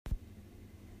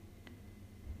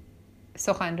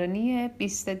سخنرانی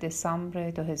 20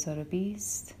 دسامبر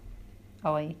 2020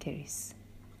 آقای کریس.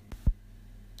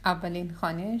 اولین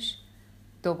خوانش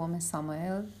دوم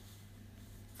ساموئل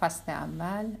فصل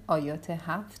اول آیات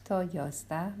 7 تا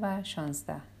 11 و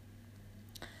 16.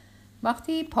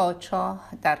 وقتی پادشاه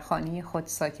در خانه خود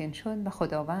ساکن شد و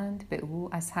خداوند به او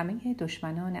از همه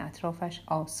دشمنان اطرافش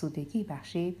آسودگی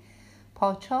بخشید،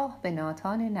 پادشاه به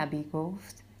ناتان نبی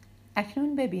گفت: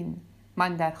 اکنون ببین،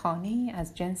 من در خانه‌ای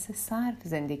از جنس سرو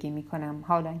زندگی می کنم،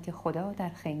 حالان که خدا در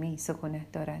خیمه‌ای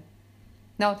سکونت دارد.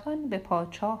 ناتان به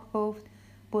پادشاه گفت: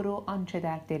 برو آنچه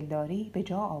در دل داری به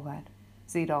جا آور،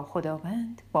 زیرا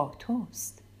خداوند با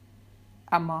توست.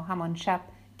 اما همان شب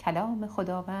کلام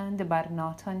خداوند بر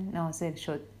ناتان نازل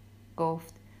شد.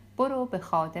 گفت: برو به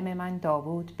خادم من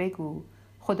داوود بگو: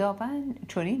 خداوند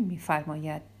چنین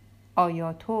می‌فرماید،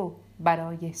 آیا تو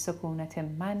برای سکونت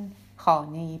من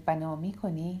خانه‌ای بنا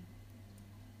می‌کنی؟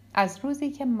 از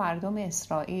روزی که مردم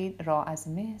اسرائیل را از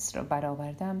مصر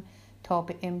برآوردم تا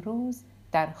به امروز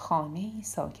در خانه‌ای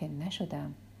ساکن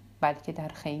نشدم، بلکه در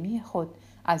خیمه خود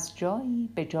از جایی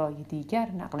به جای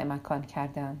دیگر نقل مکان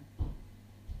کردم.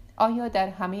 آیا در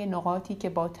همه نقاطی که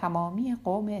با تمامی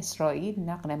قوم اسرائیل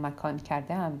نقل مکان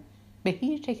کردم به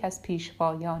هیچ یک از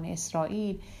پیشوایان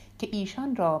اسرائیل که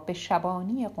ایشان را به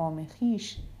شبانی قوم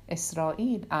خیش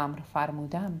اسرائیل امر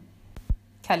فرمودم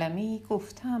کلمه‌ای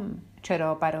گفتم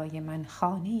چرا برای من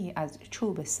خانه‌ای از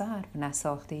چوب سرو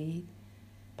نساخته اید؟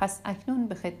 پس اکنون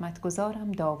به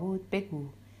خدمتگزارم داوود بگو: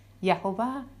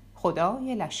 یهوه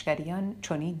خدای لشکریان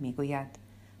چنین میگوید،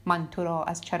 من تو را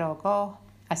از چراگاه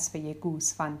اسبه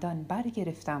گوسفندان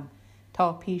برگرفتم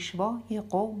تا پیشوای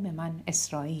قوم من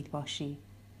اسرائیل باشی.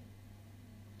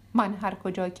 من هر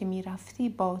کجا که می رفتی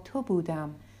با تو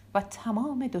بودم و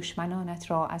تمام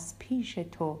دشمنانت را از پیش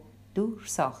تو دور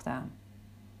ساختم.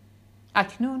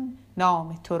 اکنون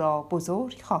نام تو را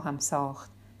بزرگ خواهم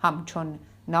ساخت، همچون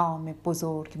نام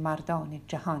بزرگ مردان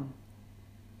جهان.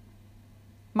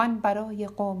 من برای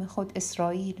قوم خود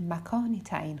اسرائیل مکانی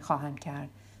تعیین خواهم کرد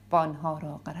و آنها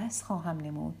را غرض خواهم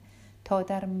نمود تا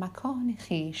در مکان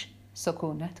خیش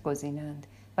سکونت گزینند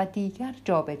و دیگر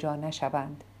جابجا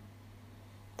نشوند.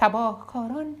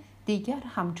 تباهکاران دیگر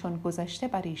همچون گذشته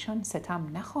بر ایشان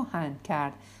ستم نخواهند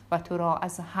کرد و تو را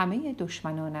از همه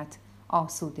دشمنانت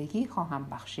آسودگی خواهم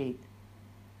بخشید.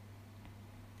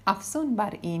 افزون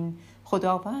بر این،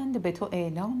 خداوند به تو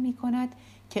اعلام می کند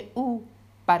که او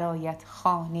برایت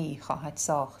خانه‌ای خواهد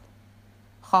ساخت.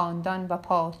 خاندان و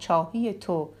پادشاهی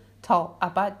تو تا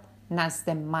ابد نزد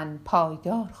من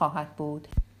پایدار خواهد بود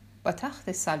و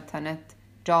تخت سلطنت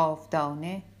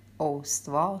جاودانه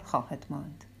استوار خواهد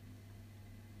ماند.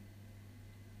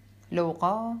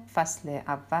 لوقا فصل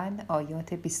اول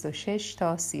آیات 26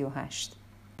 تا 38.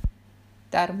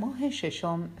 در ماه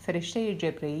ششم فرشته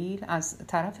جبرئیل از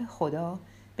طرف خدا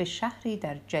به شهری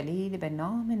در جلیل به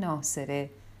نام ناصره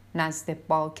نزد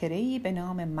باکره‌ای به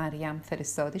نام مریم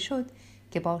فرستاده شد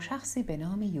که با شخصی به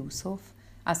نام یوسف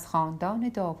از خاندان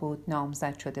داوود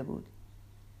نامزد شده بود.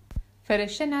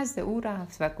 فرشته نزد او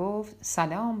رفت و گفت: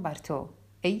 سلام بر تو،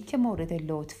 ای که مورد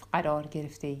لطف قرار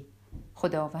گرفته‌ای،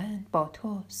 خداوند با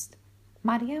توست.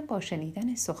 مریم با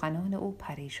شنیدن سخنان او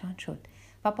پریشان شد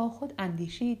و با خود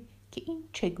اندیشید که این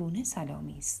چگونه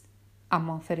سلامی است.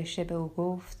 اما فرشته به او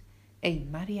گفت: ای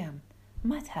مریم،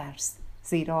 مترس،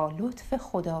 زیرا لطف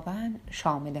خداوند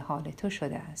شامل حال تو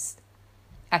شده است.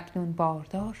 اکنون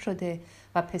باردار شده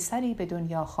و پسری به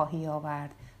دنیا خواهی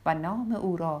آورد و نام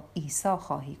او را عیسی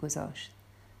خواهی گذاشت.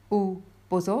 او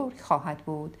بزرگ خواهد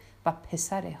بود و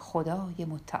پسر خدای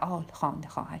متعال خوانده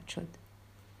خواهد شد.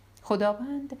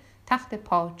 خداوند تخت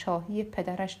پادشاهی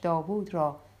پدرش داوود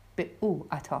را به او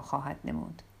عطا خواهد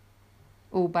نمود.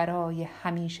 او برای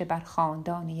همیشه بر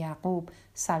خاندان یعقوب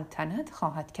سلطنت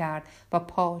خواهد کرد و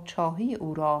پادشاهی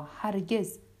او را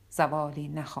هرگز زوالی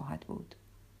نخواهد بود.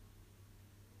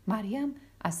 مریم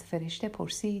از فرشته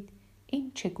پرسید: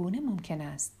 این چگونه ممکن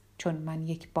است، چون من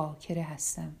یک باکره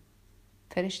هستم؟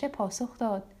 فرشته پاسخ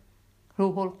داد: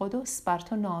 روح القدس بر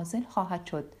تو نازل خواهد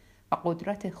شد و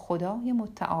قدرت خدای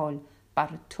متعال بر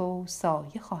تو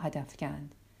سایه خواهد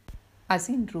افکند. از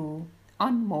این رو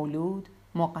آن مولود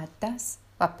مقدس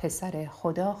و پسر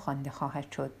خدا خوانده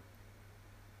خواهد شد.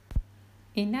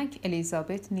 اینک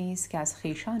الیزابت نیز که از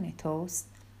خویشان توست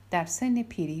در سن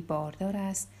پیری باردار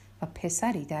است و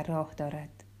پسری در راه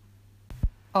دارد.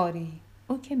 آری،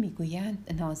 او که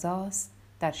میگویند نازاست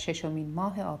در 6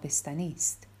 ماه آبستنی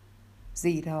است،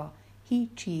 زیرا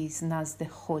هیچ چیز نزد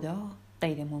خدا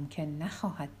غیر ممکن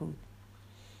نخواهد بود.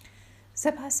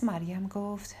 سپس مریم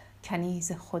گفت: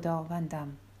 کنیز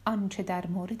خداوندم، آنچه در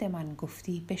مورد من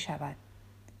گفتی بشود.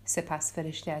 سپس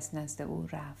فرشته از نزد او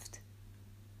رفت.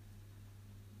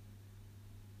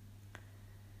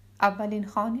 اولین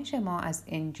خوانش ما از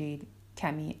انجیل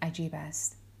کمی عجیب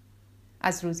است.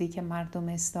 از روزی که مردم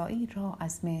اسرائیل را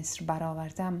از مصر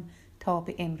برآوردم تا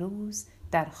به امروز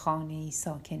در خانه‌ای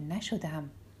ساکن نشدم،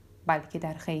 بلکه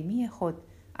در خیمه خود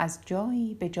از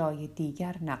جایی به جای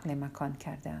دیگر نقل مکان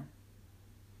کردم.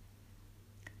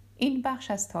 این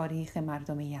بخش از تاریخ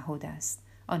مردم یهود است.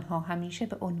 آنها همیشه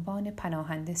به عنوان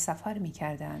پناهنده سفر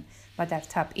می‌کردند و در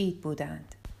تبعید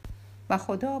بودند و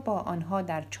خدا با آنها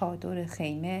در چادر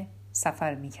خیمه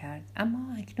سفر می‌کرد.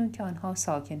 اما اکنون که آنها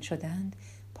ساکن شدند،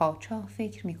 پادشاه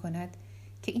فکر می‌کند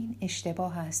که این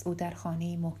اشتباه است. او در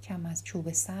خانه‌ای محکم از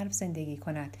چوب سرو زندگی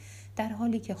کند، در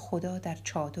حالی که خدا در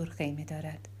چادر خیمه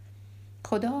دارد.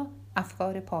 خدا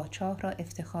افکار پادشاه را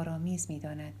افتخارآمیز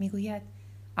می‌داند. می‌گوید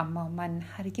اما من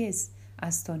هرگز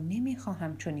از تو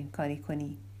نمی‌خواهم چنین کاری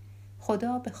کنی.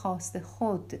 خدا به خواست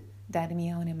خود در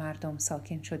میان مردم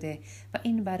ساکن شده و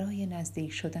این برای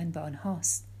نزدیک شدن به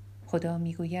آنهاست. خدا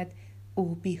می‌گوید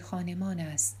او بی خانمان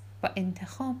است و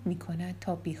انتخاب می‌کند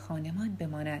تا بی خانمان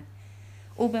بماند.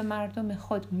 او به مردم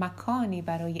خود مکانی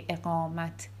برای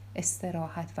اقامت،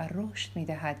 استراحت و رشد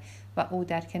می‌دهد و او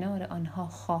در کنار آنها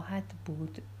خواهد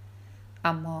بود.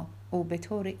 اما او به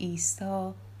طور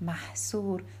ایستا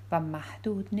محصور و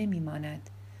محدود نمی‌ماند.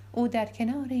 او در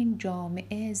کنار این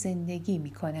جامعه زندگی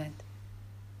می‌کند.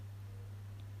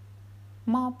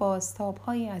 ما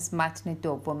بازتاب‌هایی از متن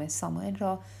دوم ساموئل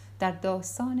را در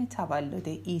داستان تولد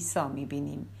عیسی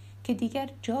می‌بینیم که دیگر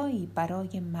جایی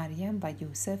برای مریم و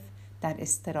یوسف در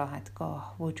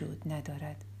استراحتگاه وجود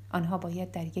ندارد. آنها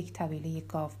باید در یک طویله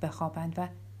گاو بخوابند و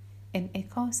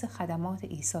انعکاس خدمات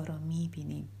عیسی را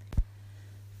می‌بینیم.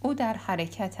 او در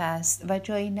حرکت است و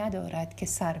جایی ندارد که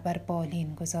سر بر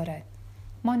بالین گذارد.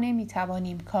 ما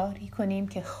نمی‌توانیم کاری کنیم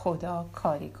که خدا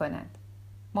کاری کند.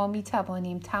 ما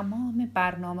می‌توانیم تمام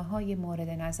برنامه‌های مورد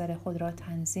نظر خود را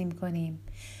تنظیم کنیم.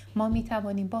 ما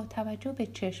می‌توانیم با توجه به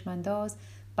چشم‌انداز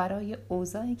برای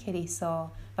اوضاع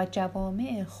کلیسا و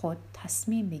جوامع خود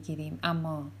تصمیم بگیریم،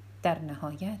 اما در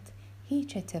نهایت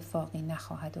هیچ اتفاقی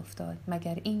نخواهد افتاد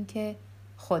مگر اینکه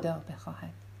خدا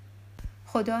بخواهد.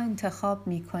 خدا انتخاب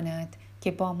می‌کند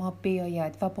که با ما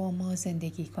بیاید و با ما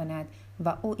زندگی کند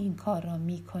و او این کار را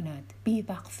می‌کند. بی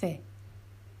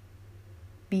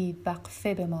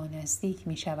وقفه به ما نزدیک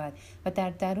می‌شود و در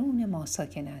درون ما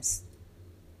ساکن است.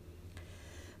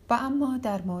 و اما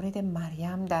در مورد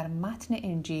مریم در متن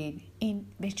انجیل این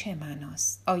به چه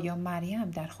معناست؟ آیا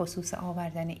مریم در خصوص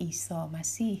آوردن عیسی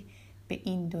مسیح به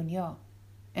این دنیا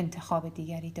انتخاب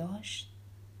دیگری داشت؟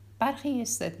 برخی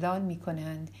استدلال می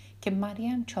کنند که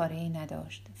مریم چاره‌ای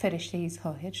نداشت. فرشته‌ای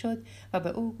ظاهر شد و به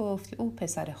او گفت که او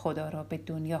پسر خدا را به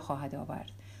دنیا خواهد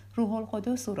آورد. روح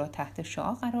القدس او را تحت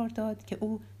شعاع قرار داد که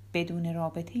او بدون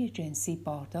رابطه جنسی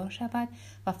باردار شود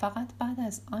و فقط بعد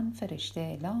از آن فرشته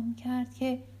اعلام کرد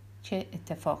که چه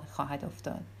اتفاقی خواهد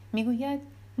افتاد. میگوید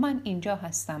من اینجا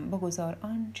هستم، بگذار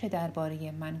آن چه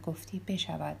درباره من گفتی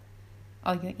بشود.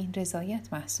 آیا این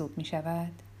رضایت محسوب می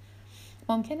شود؟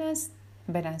 ممکن است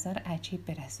به نظر عجیب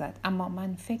برسد، اما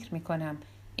من فکر می کنم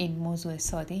این موضوع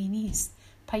ساده ای نیست.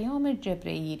 پیام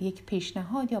جبرئیل یک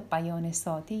پیشنهاد یا بیان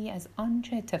ساده ای از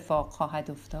آنچه اتفاق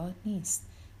خواهد افتاد نیست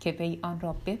که وی آن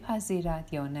را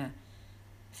بپذیرد یا نه.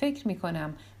 فکر می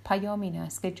کنم پیام این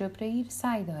است که جبرئیل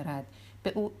سعی دارد به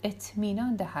او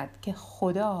اطمینان دهد که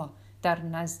خدا در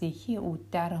نزدیکی او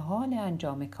در حال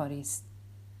انجام کاری است.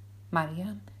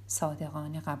 مریم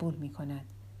صادقانه قبول می کند.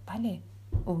 بله،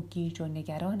 او گیج و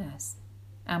نگران است،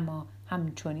 اما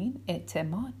همچنین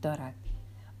اعتماد دارد.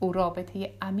 او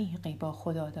رابطه عمیقی با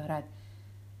خدا دارد.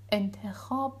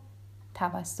 انتخاب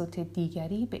توسط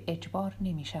دیگری به اجبار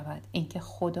نمی شود. اینکه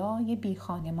خدای بی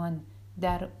خانمان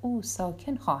در او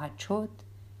ساکن خواهد شد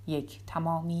یک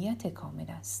تمامیت کامل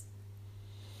است.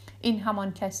 این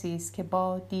همان کسی است که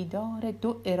با دیدار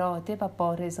دو اراده و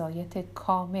با رضایت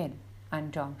کامل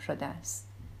انجام شده است.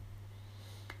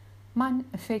 من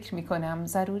فکر می کنم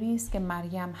ضروری است که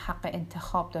مریم حق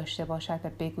انتخاب داشته باشد و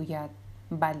بگوید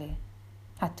بله،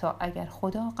 حتی اگر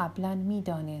خدا قبلا می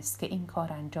دانست که این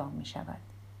کار انجام می شود.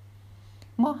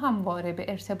 ما همواره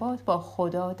به ارتباط با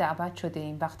خدا دعوت شده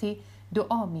ایم. وقتی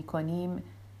دعا می کنیم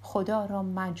خدا را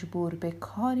مجبور به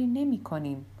کاری نمی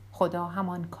کنیم. خدا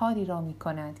همان کاری را می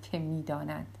کند که می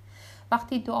داند.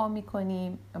 وقتی دعا می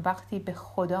کنیم، وقتی به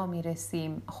خدا می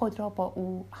رسیم، خود را با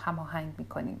او هماهنگ می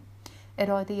کنیم.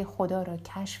 اراده خدا را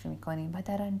کشف می کنیم و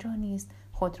در آنجا نیز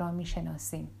خود را می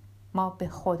شناسیم. ما به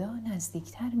خدا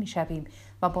نزدیکتر می شویم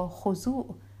و با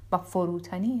خضوع و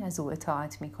فروتنی از او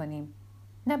اطاعت می کنیم.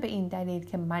 نه به این دلیل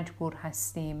که مجبور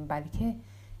هستیم، بلکه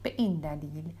به این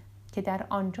دلیل که در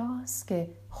آنجاست که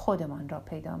خودمان را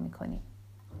پیدا می کنیم.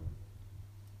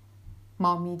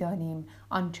 ما می‌دانیم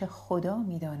آنچه خدا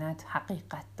می‌داند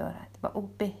حقیقت دارد و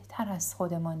او بهتر از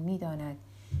خودمان می‌داند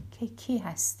که کی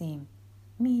هستیم،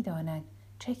 می‌داند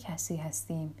چه کسی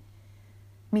هستیم.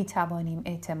 می‌توانیم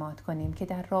اعتماد کنیم که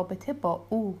در رابطه با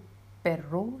او به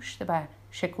رشد و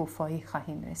شکوفایی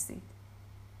خواهیم رسید.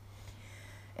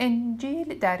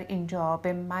 انجیل در اینجا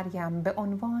به مریم به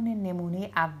عنوان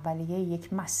نمونه اولیه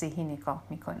یک مسیحی نگاه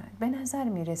می کند. به نظر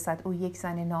می رسد او یک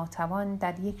زن ناتوان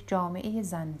در یک جامعه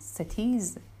زن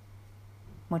ستیز،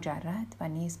 مجرد و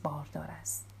نیز باردار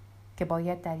است که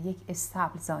باید در یک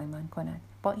استبل زایمان کند.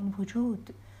 با این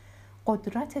وجود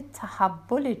قدرت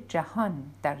تحول جهان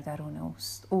در درون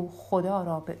اوست. او خدا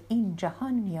را به این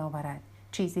جهان می آورد،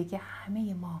 چیزی که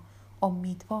همه ما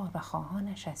امیدوار و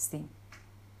خواهانش هستیم.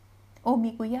 او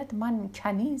میگوید من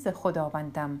کنیز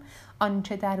خداوندم،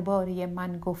 آنچه درباره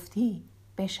من گفتی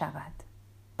بشود.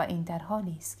 و این در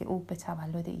حالی است که او به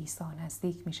تولد عیسی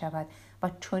نزدیک می شود و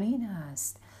چنین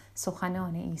است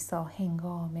سخنان عیسی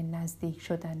هنگام نزدیک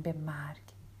شدن به مرگ: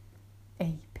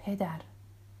 ای پدر،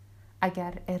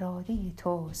 اگر اراده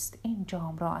توست این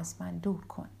جام را از من دور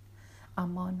کن،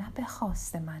 اما نه به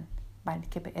خواست من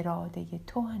بلکه به اراده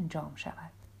تو انجام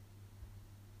شود.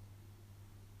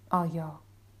 آیا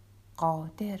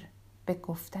قادر به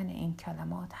گفتن این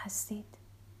کلمات هستید؟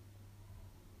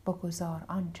 بگذار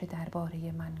آنچه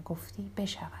درباره من گفتی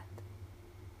بشود.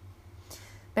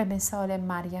 به مثال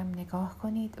مریم نگاه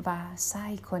کنید و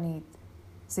سعی کنید،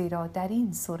 زیرا در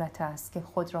این صورت است که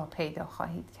خود را پیدا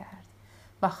خواهید کرد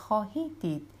و خواهید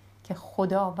دید که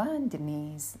خداوند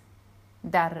نیز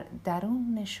در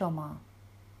درون شما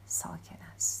ساکن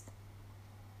است.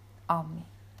 آمین.